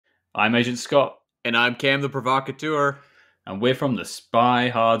I'm Agent Scott. And I'm Cam the Provocateur. And we're from the Spy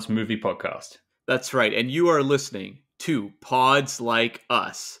Hards Movie Podcast. That's right. And you are listening to Pods Like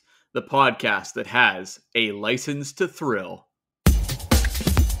Us, the podcast that has a license to thrill.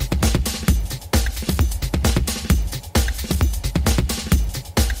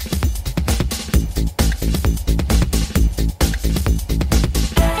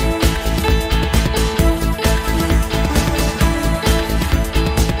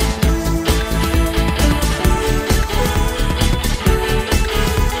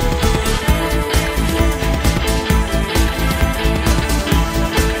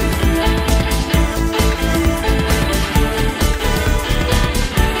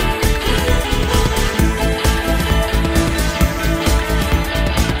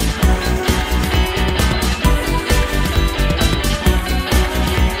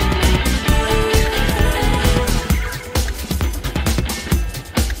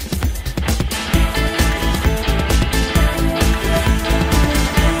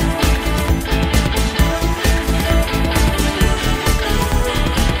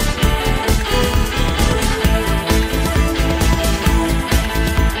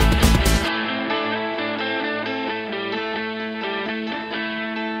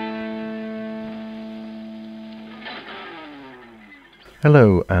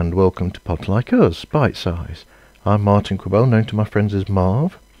 Hello and welcome to Pods Like Us, Bitesize. I'm Martin Quibell, known to my friends as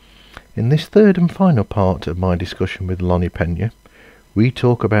Marv. In this third and final part of my discussion with Lonnie Pena, we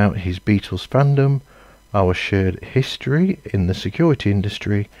talk about his Beatles fandom, our shared history in the security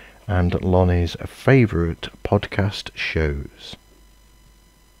industry, and Lonnie's favourite podcast shows.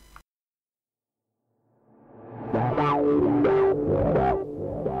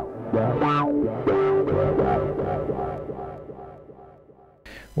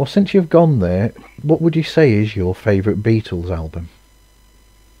 Well, since you've gone there, what would you say is your favourite Beatles album?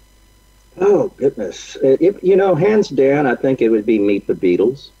 Oh, goodness. Hands down, I think it would be Meet the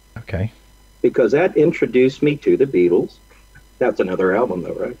Beatles. Okay. Because that introduced me to the Beatles. That's another album,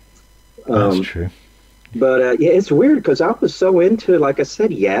 though, right? That's true. But, it's weird because I was so into, like I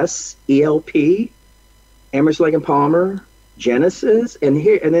said, Yes, ELP, Emerson, Lake and Palmer, Genesis, and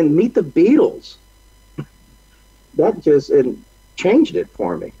then Meet the Beatles. That just changed it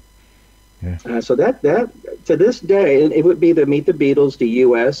for me. Yeah. So that to this day, it would be the Meet the Beatles, the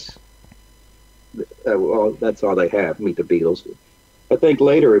U.S. Well, that's all they have, Meet the Beatles. I think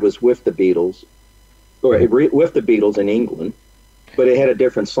later it was With the Beatles, or With the Beatles in England, but it had a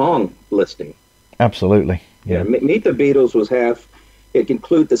different song listing. Absolutely. Yeah. Meet the Beatles was half. It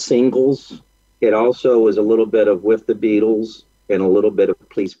included the singles. It also was a little bit of With the Beatles and a little bit of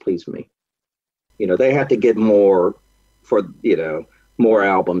Please Please Me. They had to get more for more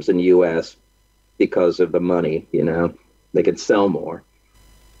albums in the U.S. because of the money. They could sell more.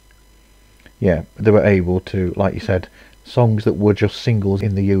 Yeah, they were able to, like you said, songs that were just singles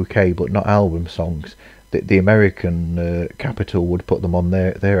in the UK but not album songs. The American Capitol would put them on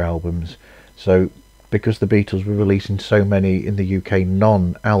their albums. So because the Beatles were releasing so many in the UK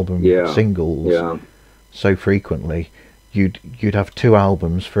non-album singles so frequently, you'd have two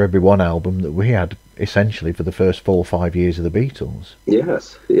albums for every one album that we had essentially for the first 4 or 5 years of the Beatles.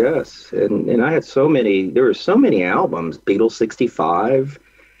 Yes. And I had there were so many albums, Beatles 65,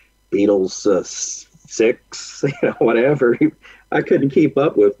 Beatles 6, whatever. I couldn't keep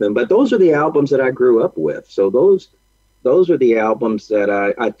up with them, but those are the albums that I grew up with. So those are the albums that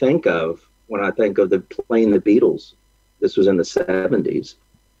I think of when I think of playing the Beatles. This was in the 70s.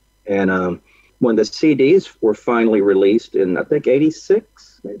 And when the CDs were finally released in, I think,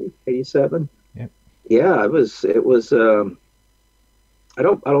 86, maybe 87. Yeah, it was. I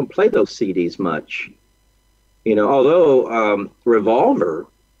don't play those CDs much, Although Revolver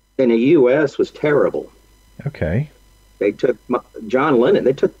in the U.S. was terrible. Okay. They took John Lennon.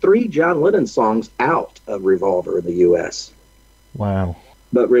 They took 3 John Lennon songs out of Revolver in the U.S. Wow.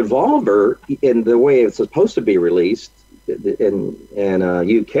 But Revolver, in the way it's supposed to be released in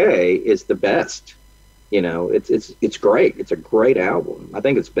UK, is the best. It's great. It's a great album. I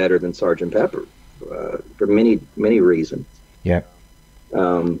think it's better than Sgt. Pepper. For many reasons. Yeah.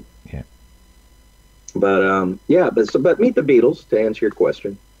 But Meet the Beatles, to answer your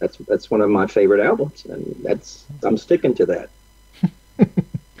question, that's one of my favorite albums, and I'm sticking to that.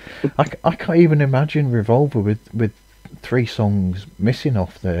 I can't even imagine Revolver with 3 songs missing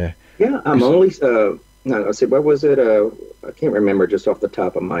off there. Yeah, I'm only let's see, what was it? I can't remember just off the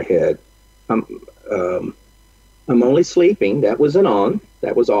top of my head. I'm Only Sleeping. That wasn't on.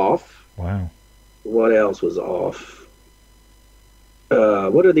 That was off. Wow. What else was off?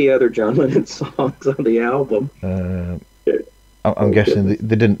 What are the other John Lennon songs on the album? I'm guessing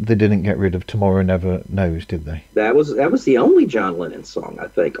they didn't get rid of Tomorrow Never Knows, did they? That was the only John Lennon song, I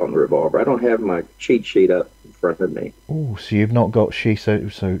think, on the Revolver. I don't have my cheat sheet up in front of me. Oh, so you've not got She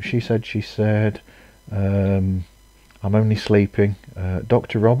Said. So she said. I'm Only Sleeping.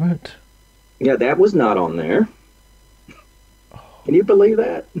 Dr. Robert. Yeah, that was not on there. Can you believe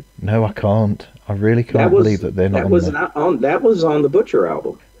that? No, I can't. I really can't believe that they're not on there. That was on the Butcher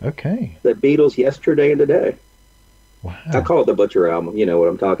album. Okay. The Beatles, Yesterday and Today. Wow. I call it the Butcher album. You know what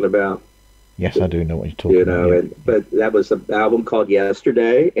I'm talking about? Yes, I do know what you're talking about. Yeah. But that was an album called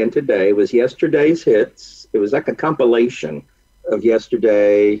Yesterday and Today. It was yesterday's hits. It was like a compilation of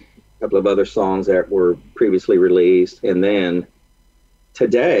Yesterday, a couple of other songs that were previously released, and then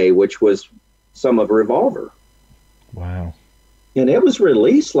Today, which was some of Revolver. Wow. And it was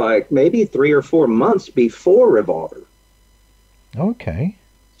released like maybe 3 or 4 months before Revolver. Okay.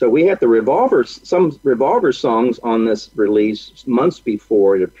 So we had some Revolver songs on this release months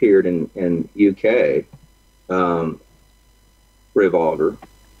before it appeared in UK Revolver.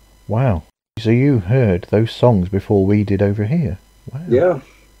 Wow. So you heard those songs before we did over here. Wow. Yeah.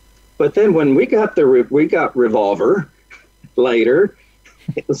 But then when we got Revolver later,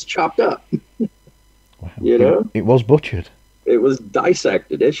 it was chopped up. Wow. You know? It was butchered. It was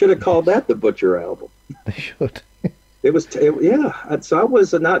dissected. They should have called that the Butcher album. They should. Yeah. So I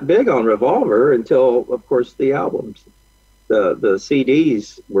was not big on Revolver until, of course, the albums, the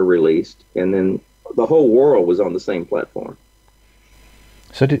CDs were released, and then the whole world was on the same platform.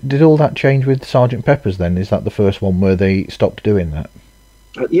 So did all that change with Sgt. Pepper's then? Is that the first one where they stopped doing that?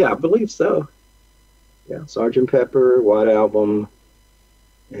 Yeah, I believe so. Yeah, Sgt. Pepper, White Album,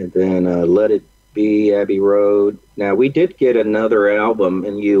 and then Let It Be, Abbey Road. Now, we did get another album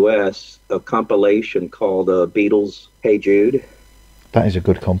in the U.S., a compilation called Beatles, Hey Jude. That is a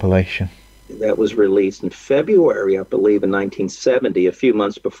good compilation. That was released in February, I believe, in 1970, a few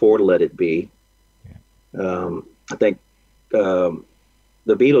months before Let It Be. Yeah. I think the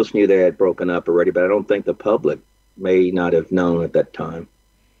Beatles knew they had broken up already, but I don't think the public may not have known at that time.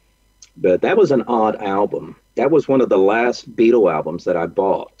 But that was an odd album. That was one of the last Beatle albums that I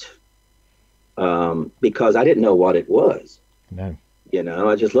bought because I didn't know what it was. No. You know,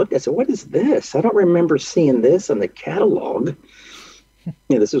 I just looked, I said, what is this? I don't remember seeing this in the catalog.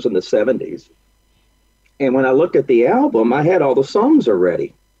 This was in the 70s. And when I looked at the album, I had all the songs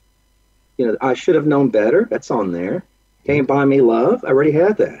already. You know, I Should Have Known Better, that's on there. Can't Buy Me Love, I already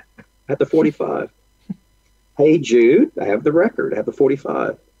had that. I had the 45. Hey Jude, I have the record, I have the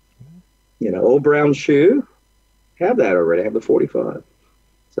 45. You know, Old Brown Shoe, have that already, I have the 45.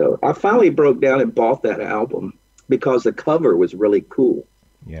 So I finally broke down and bought that album because the cover was really cool.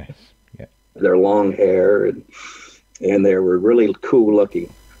 Yes, yeah. Their long hair and they were really cool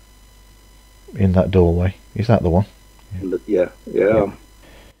looking. In that doorway, is that the one? Yeah.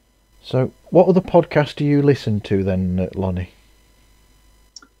 So, what other podcasts do you listen to then, Lonnie?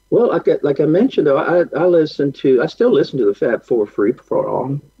 Well, like I mentioned, though, I still listen to the Fab Four Free for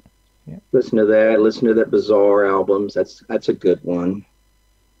all. Yeah. Listen to that Bizarre albums. That's a good one.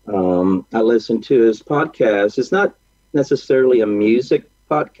 I listen to his podcast. It's not necessarily a music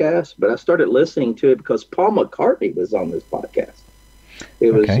podcast, but I started listening to it because Paul McCartney was on this podcast.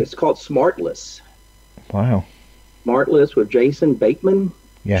 It's called Smartless. Wow. Smartless with Jason Bateman,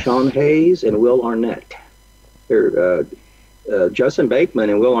 yes. Sean Hayes, and Will Arnett. Justin Bateman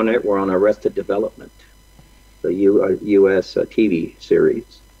and Will Arnett were on Arrested Development, the U.S. TV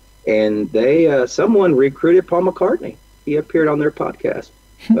series. And someone recruited Paul McCartney. He appeared on their podcast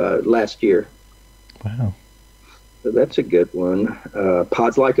last year. Wow. So that's a good one.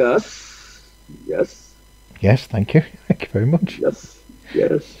 Pods Like Us. Yes. Yes, thank you. Thank you very much. Yes.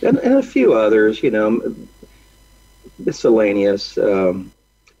 And a few others, miscellaneous.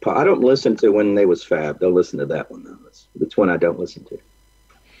 I don't listen to When They Was Fab. Don't listen to that one, though. That's one I don't listen to.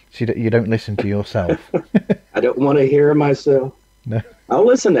 So you don't listen to yourself? I don't want to hear myself. No. I'll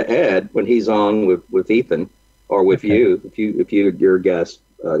listen to Ed when he's on with Ethan or with you, if you're a guest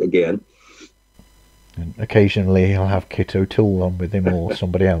again. And occasionally he'll have Kit O'Toole on with him or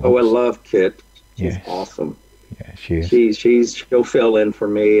somebody else. Oh, I love Kit. She's yes. awesome. Yeah, she is. She'll fill in for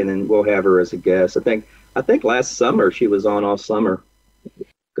me, and then we'll have her as a guest. I think last summer she was on all summer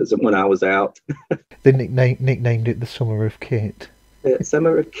because when I was out. They nicknamed it the Summer of Kit.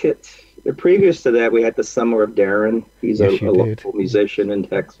 Summer of Kit. Previous to that, we had the Summer of Darren. He's a local musician in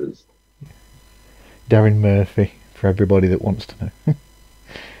Texas. Darren Murphy, for everybody that wants to know.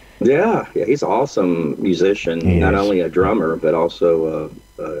 Yeah, he's an awesome musician. Not only a drummer, but also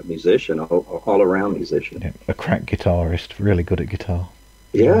a musician, all-around musician. Yeah, a crack guitarist, really good at guitar.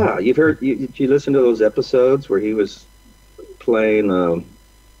 Yeah, did you listen to those episodes where he was playing on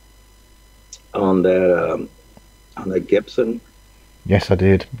that Gibson. Yes, I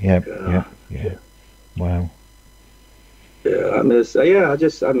did. Yeah. Wow. Yeah, I miss.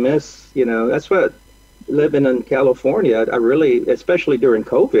 I miss. That's what living in California. I really, especially during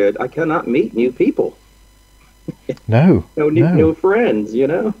COVID, I cannot meet new people. No. New friends.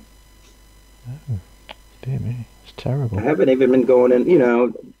 Oh, dear me, it's terrible. I haven't even been going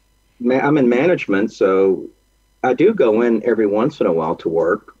in. I'm in management, so I do go in every once in a while to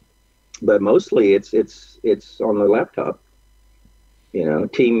work, but mostly it's on the laptop.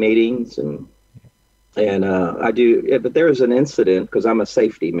 Team meetings and I do. But there is an incident because I'm a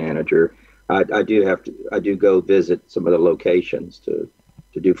safety manager. I do go visit some of the locations to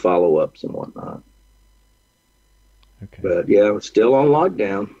do follow-ups and whatnot. Okay. But yeah, it's still on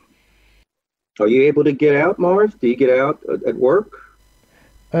lockdown. Are you able to get out, Marv? Do you get out at work?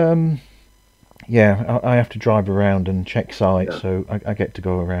 Yeah, I have to drive around and check sites, Yeah. so I get to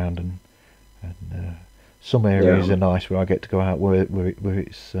go around and some areas are nice where I get to go out where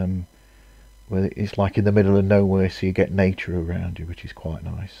it's like in the middle of nowhere, so you get nature around you, which is quite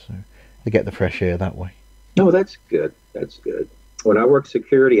nice. So you get the fresh air that way. No, that's good. That's good. When I worked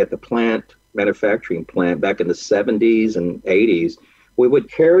security at the manufacturing plant back in the 70s and 80s, we would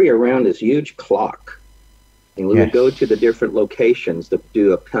carry around this huge clock, and we would go to the different locations to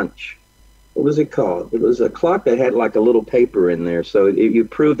do a punch. What was it called? It was a clock that had like a little paper in there, so you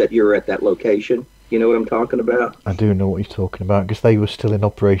proved that you were at that location. You know what I'm talking about? I do know what you're talking about because they were still in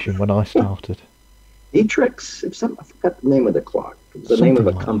operation when I started. Etrix, I forgot the name of the clock. It was the name of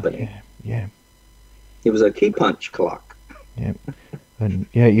a company. Yeah. It was a key punch clock. Yeah. And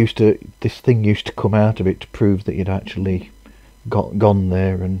yeah, this thing used to come out of it to prove that you'd actually gone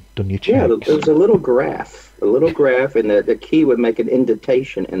there and done your checks. Yeah, there was a little graph, and the key would make an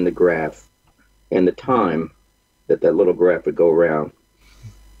indentation in the graph and the time that little graph would go around.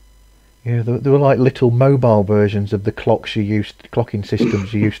 Yeah, there were like little mobile versions of the clocking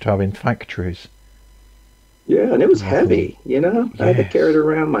systems you used to have in factories. Yeah, and it was heavy, I had to carry it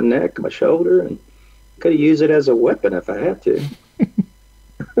around my neck, my shoulder, and could have used it as a weapon if I had to.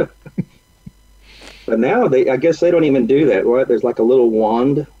 But now I guess they don't even do that. What? There's like a little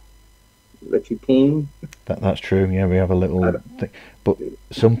wand that you ping. That's true. Yeah, we have a little thing. But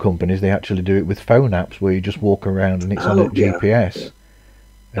some companies, they actually do it with phone apps where you just walk around and it's on a GPS.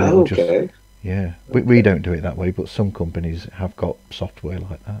 Yeah. Okay. We don't do it that way, but some companies have got software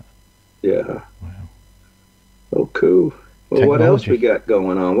like that. Yeah. Wow. Oh, cool. Well, what else we got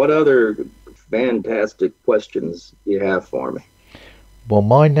going on? What other fantastic questions do you have for me? Well,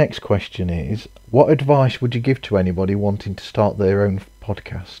 my next question is, what advice would you give to anybody wanting to start their own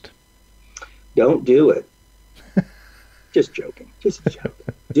podcast? Don't do it. Just joking.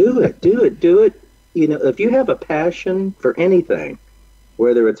 Do it. If you have a passion for anything,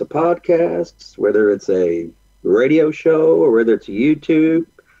 whether it's a podcast, whether it's a radio show, or whether it's YouTube,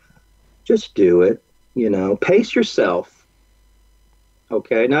 just do it. Pace yourself.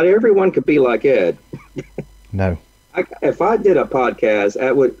 Okay? Not everyone could be like Ed. No. If I did a podcast,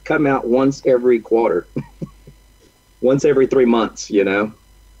 I would come out once every quarter, once every 3 months,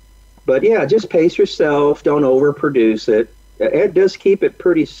 But yeah, just pace yourself. Don't overproduce it. Ed does keep it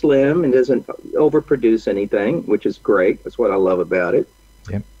pretty slim and doesn't overproduce anything, which is great. That's what I love about it.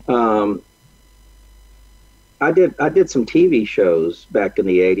 Yep. I did some TV shows back in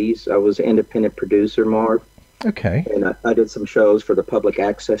the 80s. I was an independent producer, Marv. Okay. And I did some shows for the public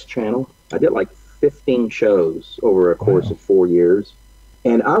access channel. I did like 15 shows over a course of 4 years.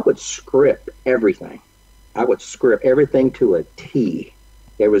 And I would script everything. I would script everything to a T.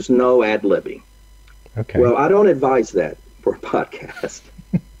 There was no ad-libbing. Okay. Well, I don't advise that for a podcast.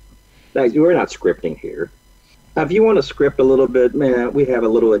 We're not scripting here. Now, if you want to script a little bit, man, we have a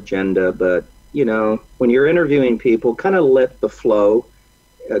little agenda, but, when you're interviewing people, kind of let the flow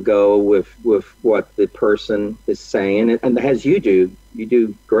go with what the person is saying. And as you do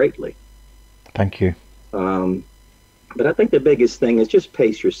greatly. Thank you. But I think the biggest thing is just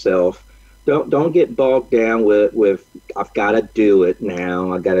pace yourself. Don't get bogged down with I've got to do it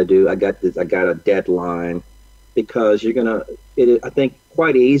now. I got a deadline, because I think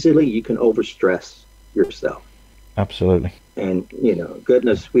quite easily you can overstress yourself. Absolutely. And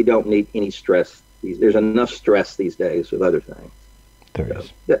goodness, we don't need any stress. There's enough stress these days with other things. There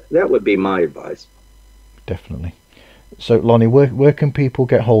is. That would be my advice. Definitely. So, Lonnie, where can people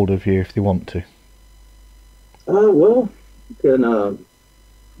get hold of you if they want to? Well, you can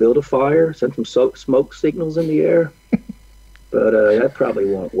build a fire, send some smoke signals in the air, but that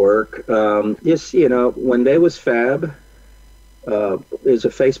probably won't work. Just, When They Was Fab is a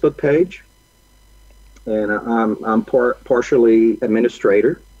Facebook page, and I'm partially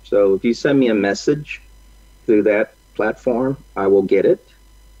administrator. So if you send me a message through that platform, I will get it.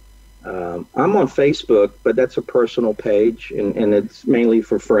 I'm on Facebook, but that's a personal page, and it's mainly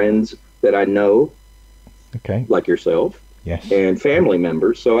for friends that I know, Okay. like yourself, Yes. and family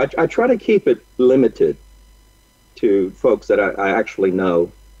members. So I try to keep it limited to folks that I actually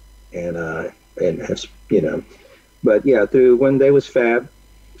know, and have, But yeah, through When They Was Fab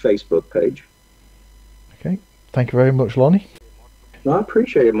Facebook page. Okay. Thank you very much, Lonnie. No, I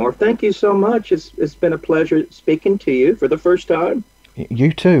appreciate it, Marv. Thank you so much. It's been a pleasure speaking to you for the first time.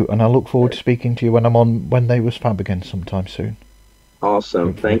 You too, and I look forward to speaking to you when I'm on When They Was Fab again sometime soon.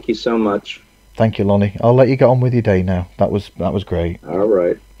 Awesome. Thank you so much. Thank you, Lonnie. I'll let you get on with your day now. That was great. All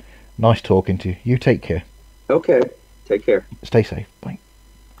right. Nice talking to you. You take care. Okay. Take care. Stay safe. Bye.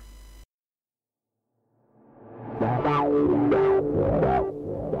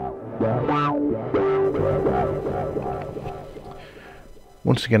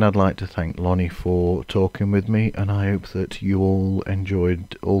 Once again, I'd like to thank Lonnie for talking with me, and I hope that you all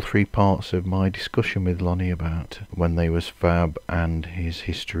enjoyed all three parts of my discussion with Lonnie about When They Was Fab and his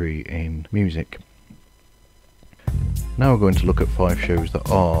history in music. Now we're going to look at 5 shows that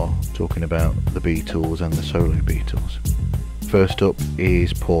are talking about the Beatles and the solo Beatles. First up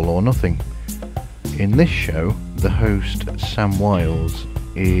is Paul or Nothing. In this show, the host Sam Wiles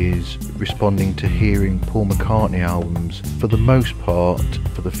is responding to hearing Paul McCartney albums for the most part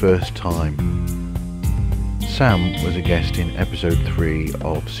for the first time. Sam was a guest in episode 3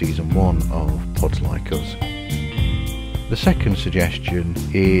 of season 1 of Pods Like Us. The second suggestion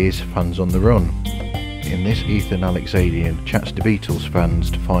is Fans on the Run. In this, Ethan Alexadian chats to Beatles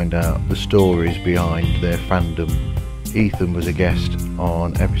fans to find out the stories behind their fandom. Ethan was a guest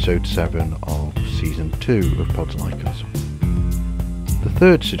on episode 7 of season 2 of Pods Like Us. The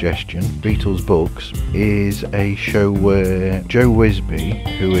third suggestion, Beatles Books, is a show where Joe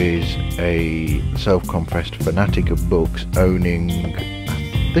Wisby, who is a self-confessed fanatic of books, owning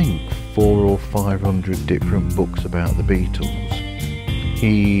I think 400 or 500 different books about the Beatles,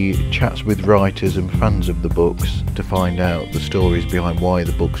 he chats with writers and fans of the books to find out the stories behind why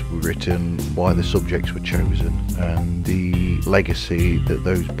the books were written, why the subjects were chosen, and the legacy that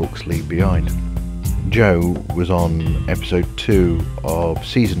those books leave behind. Joe was on episode 2 of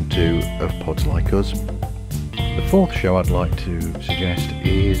season 2 of Pods Like Us. The fourth show I'd like to suggest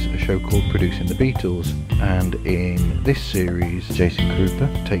is a show called Producing the Beatles, and in this series Jason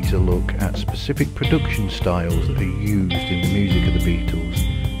Krupa takes a look at specific production styles that are used in the music of the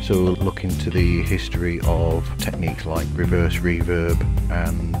Beatles. So we'll look into the history of techniques like reverse reverb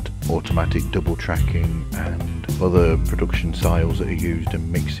and automatic double tracking and other production styles that are used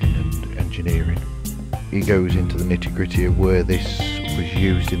in mixing and engineering. He goes into the nitty-gritty of where this was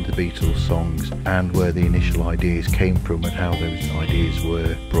used in the Beatles songs and where the initial ideas came from and how those ideas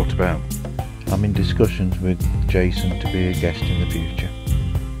were brought about. I'm in discussions with Jason to be a guest in the future.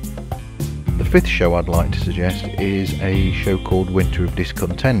 The fifth show I'd like to suggest is a show called Winter of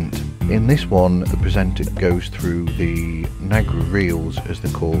Discontent. In this one, the presenter goes through the Nagra reels, as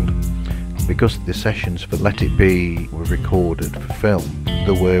they're called. Because the sessions for Let It Be were recorded for film,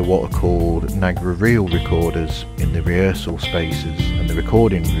 there were what are called Nagra reel recorders in the rehearsal spaces and the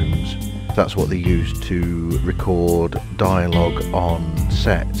recording rooms. That's what they used to record dialogue on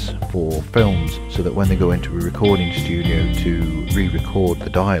sets for films, so that when they go into a recording studio to re-record the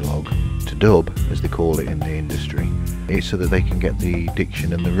dialogue, to dub as they call it in the industry, it's so that they can get the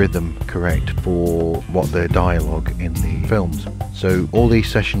diction and the rhythm correct for what their dialogue in the films. So all these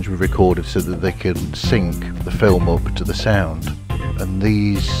sessions were recorded so that they could sync the film up to the sound, and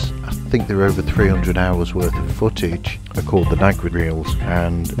these, I think they're over 300 hours worth of footage, are called the Nagra reels,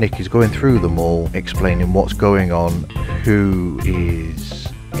 and Nick is going through them all, explaining what's going on, who is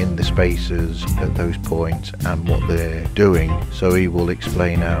in the spaces at those points and what they're doing. So he will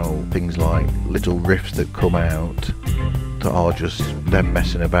explain how things like little riffs that come out that are just them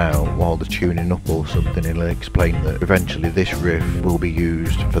messing about while they're tuning up or something, he'll explain that eventually this riff will be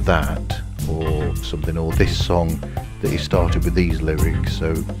used for that or something, or this song that he started with these lyrics.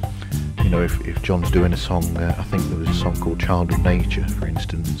 So, you know, if John's doing a song, I think there was a song called Child of Nature, for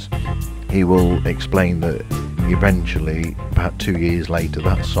instance, he will explain that eventually, about 2 years later,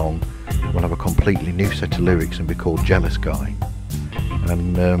 that song will have a completely new set of lyrics and be called Jealous Guy.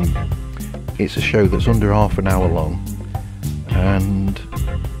 And it's a show that's under half an hour long, and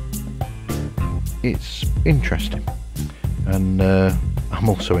it's interesting. And I'm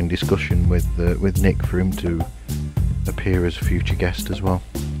also in discussion with Nick for him to appear as a future guest as well.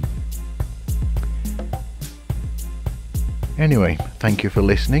 Anyway, thank you for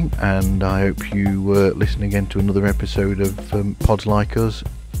listening, and I hope you listen again to another episode of Pods Like Us.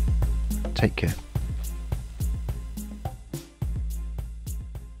 Take care.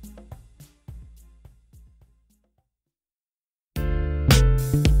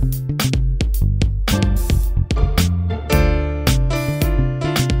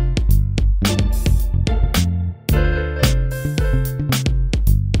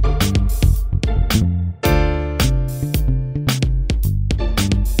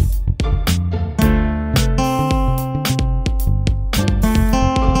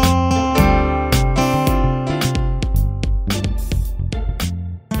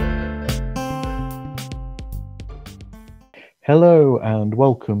 Hello and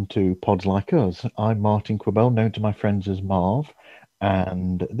welcome to Pods Like Us. I'm Martin Quibell, known to my friends as Marv,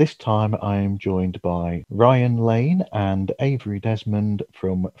 and this time I am joined by Ryan Lane and Avery Desmond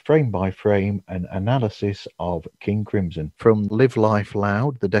from Frame by Frame, an analysis of King Crimson. From Live Life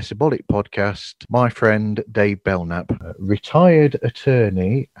Loud, the Decibolic podcast, my friend Dave Belknap, retired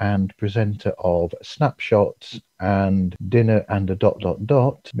attorney and presenter of Snapshots and Dinner and a ...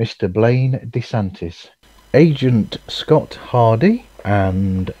 Mr. Blaine DeSantis. Agent Scott Hardy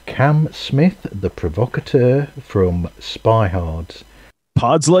and Cam Smith, the provocateur from Spy Hards.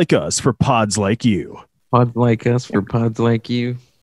 Pods like us for pods like you. Pods like us for pods like you.